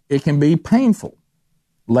 But it can be painful.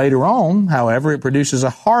 Later on, however, it produces a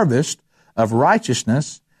harvest of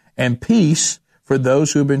righteousness and peace for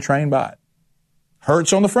those who have been trained by it.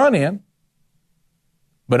 Hurts on the front end,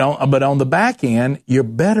 but on the back end, you're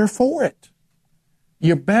better for it.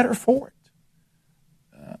 You're better for it.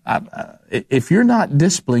 If you're not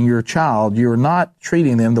disciplining your child, you're not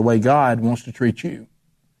treating them the way God wants to treat you.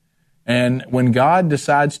 And when God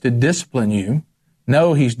decides to discipline you,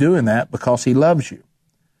 know He's doing that because He loves you.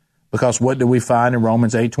 Because what do we find in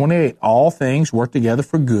Romans 8:28? All things work together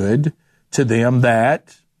for good to them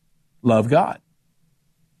that love God.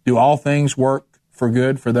 Do all things work for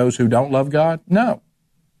good for those who don't love God? No.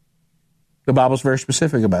 The Bible's very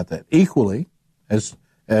specific about that. Equally, as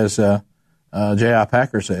J.I.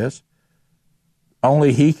 Packer says,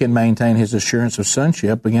 only he can maintain his assurance of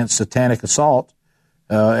sonship against satanic assault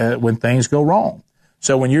when things go wrong.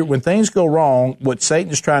 So when things go wrong, what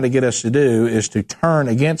Satan is trying to get us to do is to turn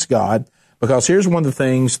against God, because here's one of the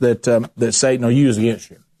things that Satan will use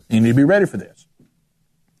against you. You need to be ready for this.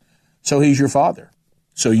 So he's your father.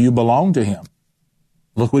 So you belong to him.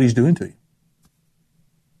 Look what he's doing to you.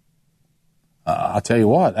 I'll tell you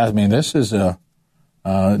what. I mean, this is do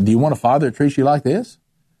you want a father that treats you like this?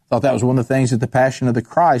 I thought that was one of the things that the Passion of the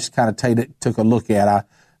Christ kind of took a look at.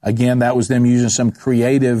 Again, that was them using some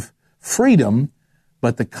creative freedom,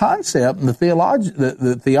 but the concept and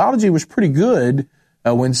the theology was pretty good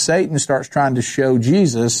when Satan starts trying to show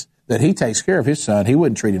Jesus that he takes care of his son. He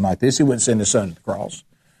wouldn't treat him like this. He wouldn't send his son to the cross.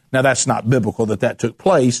 Now, that's not biblical that took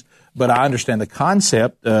place, but I understand the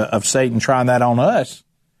concept of Satan trying that on us.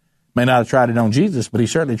 May not have tried it on Jesus, but he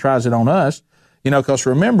certainly tries it on us. Because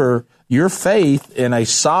remember, your faith in a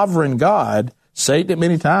sovereign God, Satan at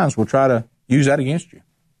many times will try to use that against you.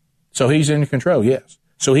 So he's in control, yes.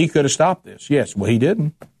 So he could have stopped this, yes. Well, he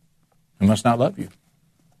didn't. He must not love you.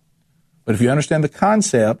 But if you understand the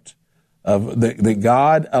concept of that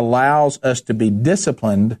God allows us to be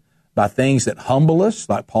disciplined by things that humble us,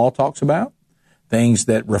 like Paul talks about, things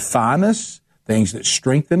that refine us, things that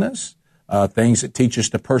strengthen us, things that teach us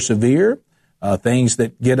to persevere, things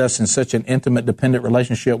that get us in such an intimate, dependent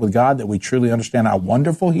relationship with God that we truly understand how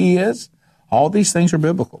wonderful he is. All these things are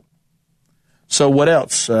biblical. So what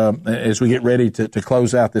else, as we get ready to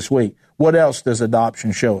close out this week, what else does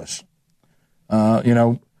adoption show us?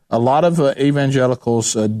 A lot of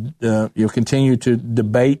evangelicals continue to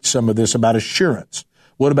debate some of this about assurance.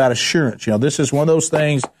 What about assurance? This is one of those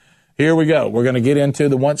things. Here we go. We're going to get into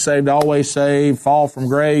the once saved, always saved, fall from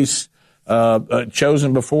grace,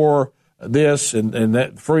 chosen before this and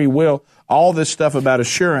that free will, all this stuff about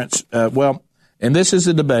assurance. And this is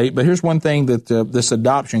a debate, but here's one thing that this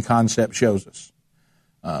adoption concept shows us.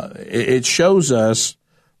 It shows us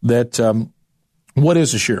that what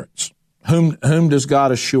is assurance? Whom does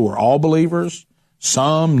God assure? All believers?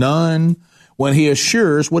 Some? None? When he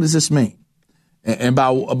assures, what does this mean? And by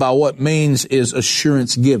what means is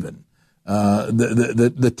assurance given?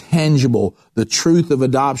 The tangible, the truth of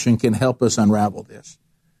adoption can help us unravel this.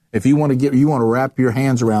 If you want to wrap your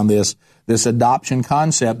hands around this adoption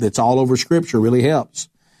concept that's all over Scripture really helps.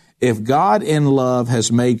 If God in love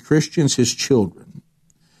has made Christians his children,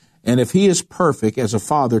 and if he is perfect as a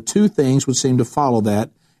father, two things would seem to follow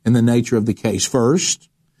that in the nature of the case. First,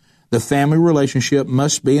 the family relationship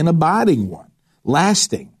must be an abiding one,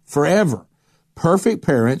 lasting, forever. Perfect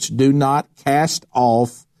parents do not cast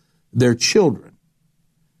off their children.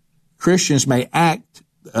 Christians may act,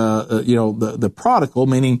 the prodigal,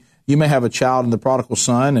 meaning you may have a child and the prodigal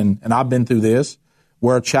son, and I've been through this,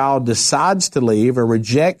 where a child decides to leave or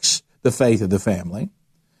rejects the faith of the family,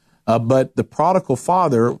 but the prodigal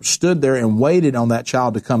father stood there and waited on that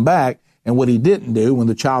child to come back, and what he didn't do, when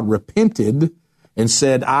the child repented and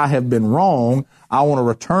said, I have been wrong, I want to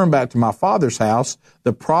return back to my father's house,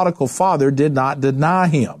 the prodigal father did not deny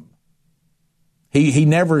him. He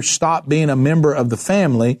never stopped being a member of the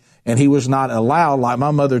family, and he was not allowed, like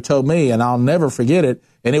my mother told me, and I'll never forget it,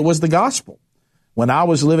 and it was the gospel. When I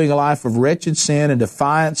was living a life of wretched sin and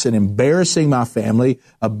defiance and embarrassing my family,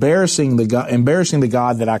 embarrassing the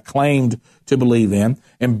God that I claimed to believe in,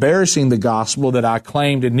 embarrassing the gospel that I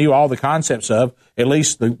claimed and knew all the concepts of, at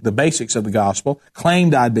least the basics of the gospel,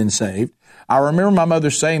 claimed I'd been saved. I remember my mother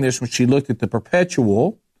saying this when she looked at the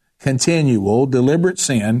perpetual, continual, deliberate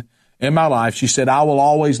sin in my life. She said, I will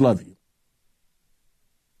always love you,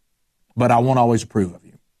 but I won't always approve of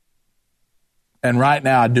you. And right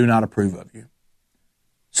now, I do not approve of you.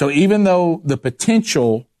 So even though the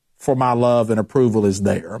potential for my love and approval is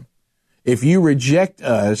there, if you reject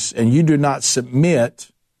us and you do not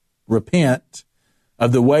repent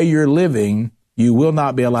of the way you're living, you will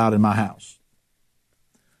not be allowed in my house.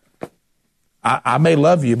 I may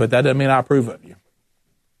love you, but that doesn't mean I approve of you.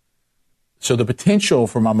 So the potential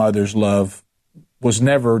for my mother's love was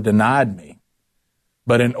never denied me.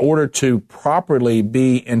 But in order to properly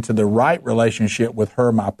be into the right relationship with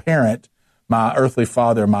her, my parent, my earthly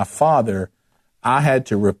father, my father, I had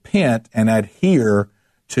to repent and adhere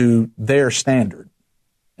to their standard.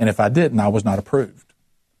 And if I didn't, I was not approved.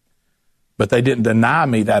 But they didn't deny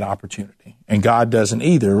me that opportunity. And God doesn't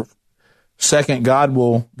either. Second, God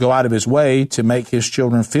will go out of his way to make his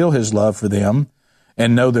children feel his love for them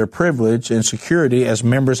and know their privilege and security as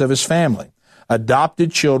members of his family.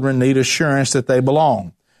 Adopted children need assurance that they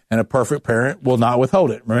belong. and a perfect parent will not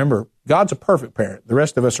withhold it. Remember, God's a perfect parent. The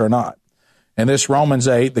rest of us are not. And this Romans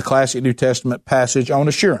 8, the classic New Testament passage on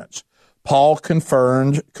assurance, Paul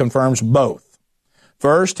confirms both.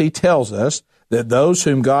 First, he tells us that those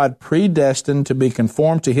whom God predestined to be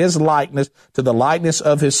conformed to his likeness, to the likeness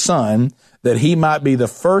of his Son, that he might be the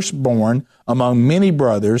firstborn among many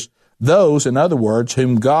brothers, those, in other words,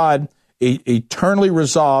 whom God eternally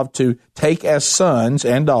resolved to take as sons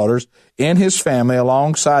and daughters in his family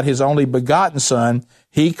alongside his only begotten Son,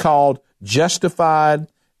 he called justified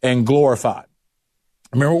and glorified.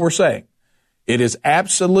 Remember what we're saying. It is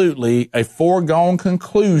absolutely a foregone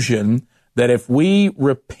conclusion that if we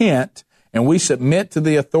repent and we submit to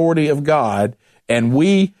the authority of God and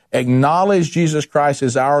we acknowledge Jesus Christ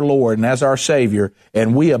as our Lord and as our Savior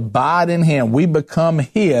and we abide in him, we become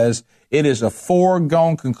his, it is a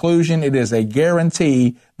foregone conclusion. It is a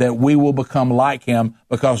guarantee that we will become like him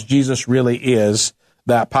because Jesus really is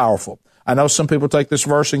that powerful. I know some people take this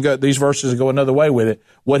verse and these verses and go another way with it.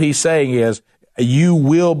 What he's saying is, you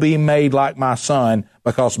will be made like my Son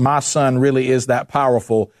because my Son really is that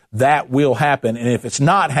powerful. That will happen. And if it's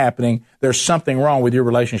not happening, there's something wrong with your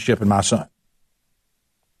relationship with my Son.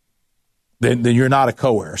 Then you're not a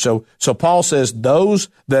co-heir. So Paul says those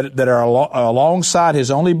that are alongside his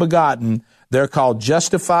only begotten, they're called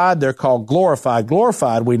justified, they're called glorified.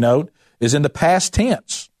 Glorified, we note, is in the past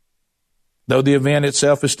tense, though the event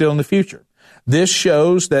itself is still in the future. This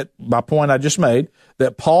shows that, my point I just made,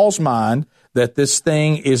 that Paul's mind, that this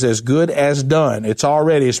thing is as good as done.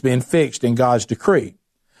 It's been fixed in God's decree.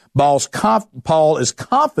 Paul is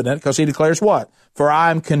confident because he declares what? For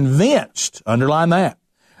I am convinced, underline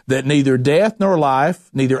that neither death nor life,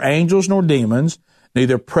 neither angels nor demons,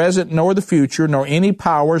 neither present nor the future, nor any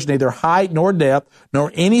powers, neither height nor depth,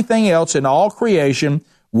 nor anything else in all creation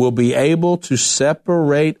will be able to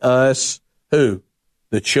separate us, who?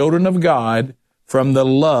 The children of God, from the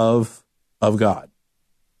love of God.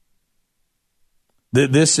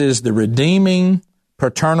 This is the redeeming,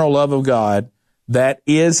 paternal love of God that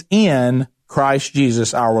is in Christ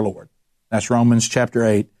Jesus our Lord. That's Romans chapter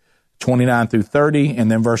 8, 29 through 30, and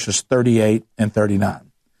then verses 38 and 39.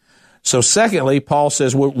 So secondly, Paul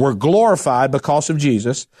says we're glorified because of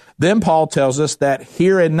Jesus. Then Paul tells us that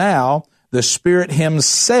here and now, the Spirit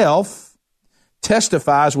himself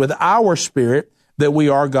testifies with our spirit that we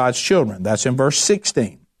are God's children. That's in verse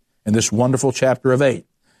 16 in this wonderful chapter of 8.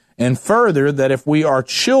 And further, that if we are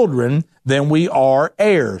children, then we are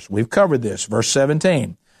heirs. We've covered this. Verse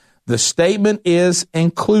 17. The statement is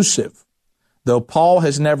inclusive. Though Paul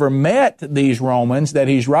has never met these Romans that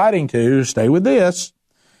he's writing to, stay with this,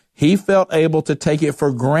 he felt able to take it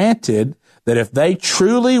for granted that if they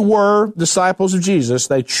truly were disciples of Jesus,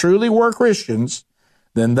 they truly were Christians,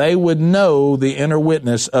 then they would know the inner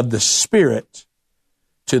witness of the Spirit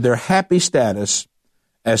to their happy status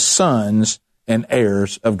as sons and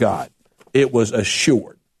heirs of God. It was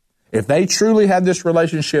assured. If they truly had this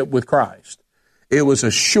relationship with Christ, it was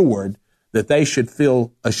assured that they should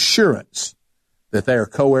feel assurance that they are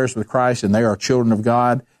co-heirs with Christ and they are children of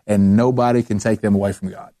God, and nobody can take them away from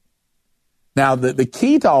God. Now, the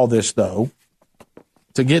key to all this, though,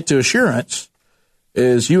 to get to assurance,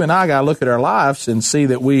 is you and I got to look at our lives and see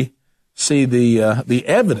that we see the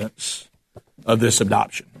evidence of this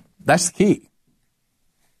adoption. That's the key.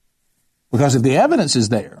 Because if the evidence is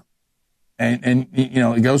there, and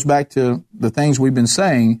it goes back to the things we've been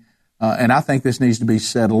saying, and I think this needs to be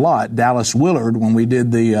said a lot. Dallas Willard, when we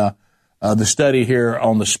did the study here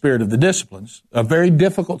on the spirit of the disciplines, a very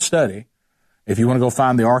difficult study, if you want to go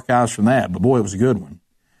find the archives from that, but boy, it was a good one.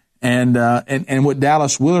 And what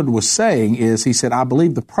Dallas Willard was saying is, he said, I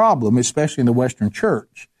believe the problem, especially in the Western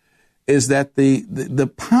church, is that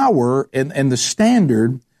the power and the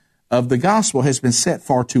standard of the gospel has been set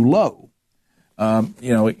far too low.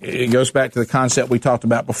 It goes back to the concept we talked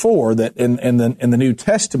about before, that in the New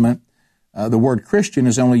Testament, the word Christian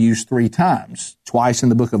is only used 3 times, twice in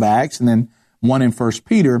the book of Acts and then one in 1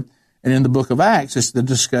 Peter. And in the book of Acts, it's the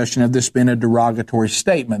discussion of this being a derogatory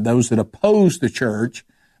statement. Those that opposed the church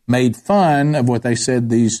made fun of what they said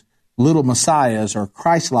these little messiahs are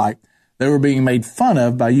Christ-like. They were being made fun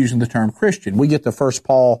of by using the term Christian. We get to 1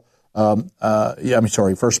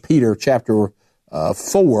 Peter chapter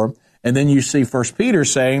 4, and then you see 1 Peter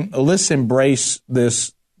saying, let's embrace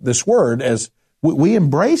this word as we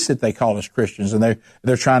embrace that they call us Christians, and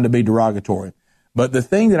they're trying to be derogatory. But the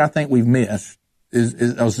thing that I think we've missed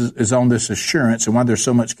is on this assurance, and why there's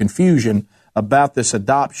so much confusion about this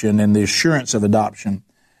adoption and the assurance of adoption,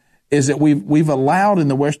 is that we've allowed in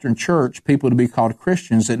the Western church people to be called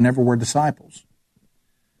Christians that never were disciples.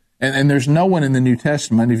 And there's no one in the New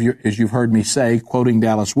Testament, as you've heard me say, quoting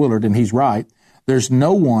Dallas Willard, and he's right, there's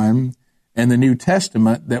no one in the New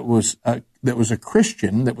Testament that was a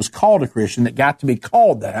Christian, that was called a Christian, that got to be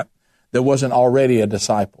called that wasn't already a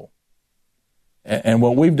disciple. And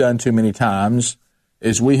what we've done too many times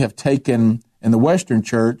is we have taken, in the Western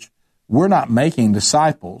church, we're not making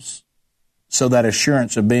disciples, so that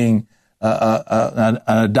assurance of being an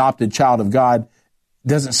adopted child of God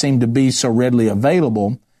doesn't seem to be so readily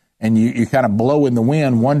available. And you kind of blow in the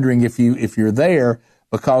wind wondering if you're there,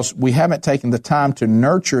 because we haven't taken the time to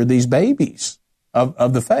nurture these babies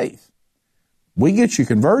of the faith. We get you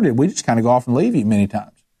converted, we just kind of go off and leave you many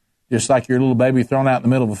times. Just like your little baby thrown out in the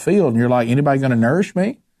middle of a field, and you're like, anybody going to nourish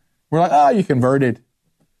me? We're like, oh, you converted.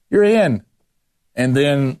 You're in. And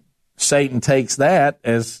then Satan takes that,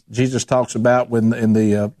 as Jesus talks about when in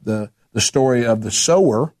the story of the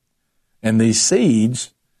sower and these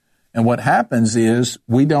seeds. And what happens is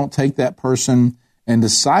we don't take that person and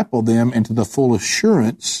disciple them into the full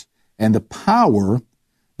assurance and the power,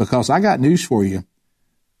 because I got news for you.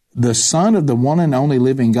 The Son of the one and only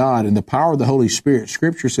living God and the power of the Holy Spirit,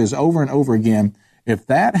 Scripture says over and over again, if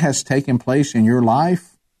that has taken place in your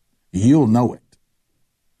life, you'll know it.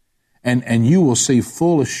 And you will see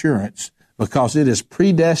full assurance, because it is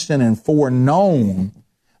predestined and foreknown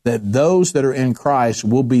that those that are in Christ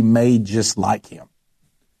will be made just like Him.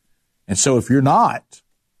 And so if you're not,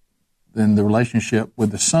 then the relationship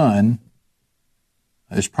with the Son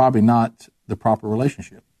is probably not the proper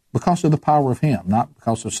relationship, because of the power of Him, not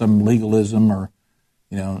because of some legalism or,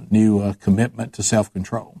 new commitment to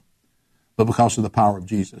self-control, but because of the power of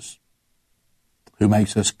Jesus, who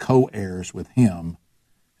makes us co-heirs with Him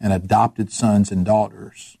and adopted sons and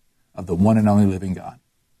daughters of the one and only living God.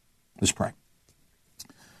 Let's pray.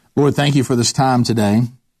 Lord, thank you for this time today.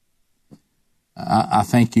 I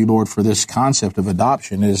thank you, Lord, for this concept of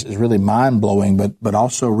adoption. It is really mind-blowing, but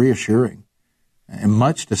also reassuring, and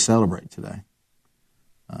much to celebrate today.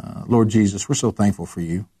 Lord Jesus, we're so thankful for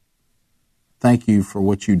you. Thank you for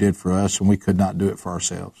what you did for us, and we could not do it for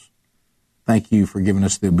ourselves. Thank you for giving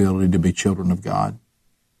us the ability to be children of God.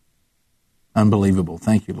 Unbelievable.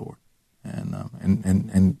 Thank you, Lord.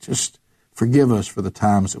 And just forgive us for the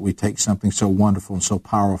times that we take something so wonderful and so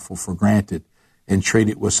powerful for granted and treat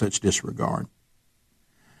it with such disregard.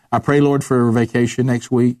 I pray, Lord, for vacation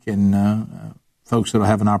next week, and folks that will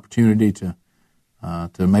have an opportunity to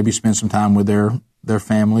maybe spend some time with their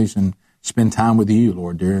families and spend time with you,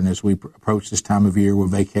 Lord, dear. And as we approach this time of year where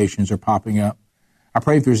vacations are popping up, I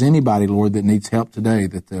pray if there's anybody, Lord, that needs help today,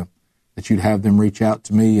 that you'd have them reach out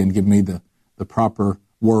to me and give me the proper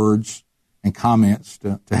words and comments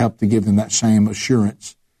to help to give them that same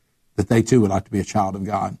assurance that they too would like to be a child of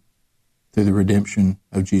God through the redemption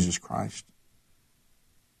of Jesus Christ,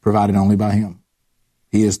 provided only by Him.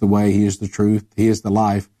 He is the way, He is the truth, He is the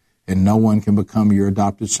life, and no one can become your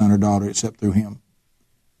adopted son or daughter except through Him.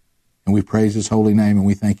 And we praise His holy name, and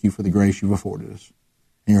we thank you for the grace you've afforded us.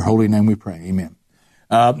 In your holy name we pray. Amen.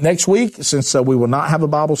 Next week, since we will not have a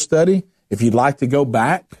Bible study, if you'd like to go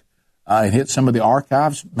back and hit some of the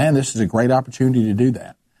archives, man, this is a great opportunity to do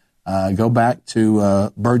that. Go back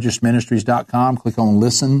to burgessministries.com, click on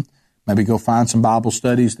Listen. Maybe go find some Bible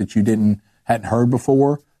studies that you hadn't heard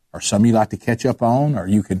before, or some you'd like to catch up on, or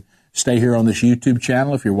you can stay here on this YouTube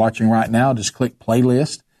channel. If you're watching right now, just click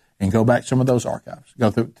Playlist and go back some of those archives.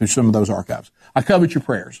 Go through some of those archives. I covet your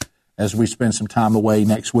prayers as we spend some time away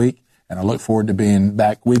next week, and I look forward to being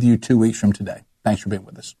back with you 2 weeks from today. Thanks for being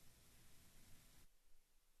with us.